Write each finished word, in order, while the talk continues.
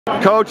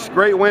Coach,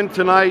 great win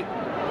tonight.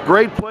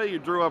 Great play you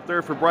drew up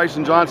there for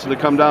Bryson Johnson to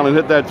come down and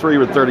hit that three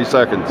with 30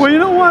 seconds. Well, you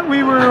know what?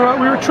 We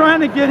were trying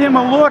to get him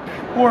a look,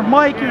 or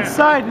Mike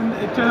inside,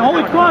 and to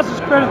Holy Cross's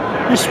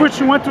credit, he switched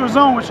and went to his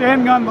own, which they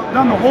hadn't done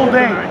the whole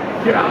day.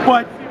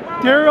 But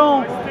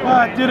Daryl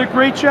did a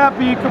great job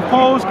being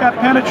composed, got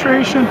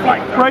penetration.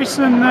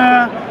 Bryson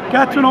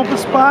got to an open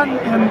spot,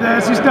 and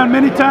as he's done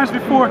many times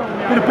before,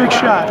 hit a big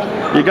shot.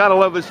 You got to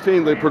love this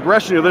team. The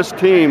progression of this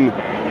team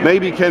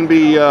maybe can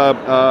be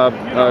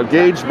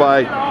gauged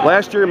by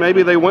last year.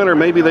 Maybe they win or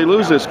maybe they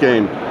lose this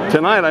game.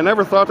 Tonight, I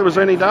never thought there was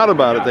any doubt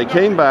about it. They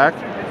came back,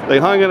 they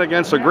hung it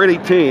against a gritty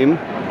team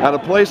at a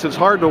place that's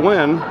hard to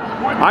win.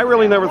 I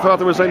really never thought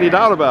there was any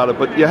doubt about it,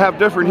 but you have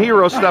different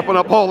heroes stepping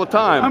up all the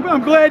time.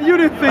 I'm glad you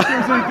didn't think there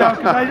was any doubt,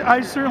 because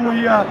I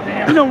certainly,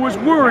 was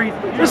worried.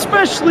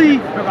 Especially,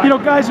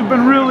 guys who've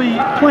been really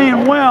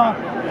playing well.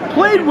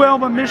 Played well,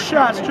 but missed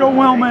shots. Joe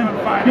Wellman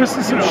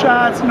missing some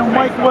shots.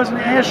 Mike wasn't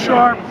as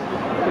sharp.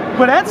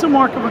 But that's a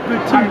mark of a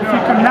good team. If you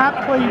could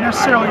not play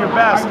necessarily your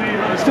best,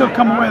 still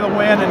come away with a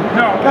win, and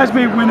guys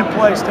made winning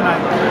plays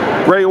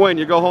tonight. Great win.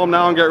 You go home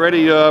now and get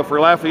ready for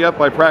Lafayette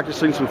by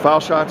practicing some foul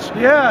shots?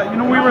 Yeah,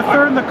 we were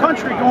third in the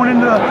country going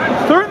into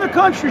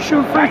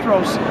shooting free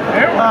throws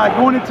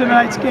going into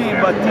tonight's game,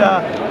 but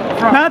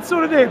not so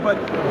today, but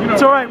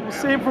it's all right. We'll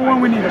save for when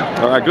we need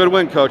them. All right, good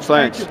win, Coach.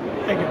 Thanks.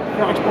 Thank you.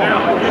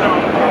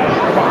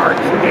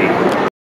 Thank you.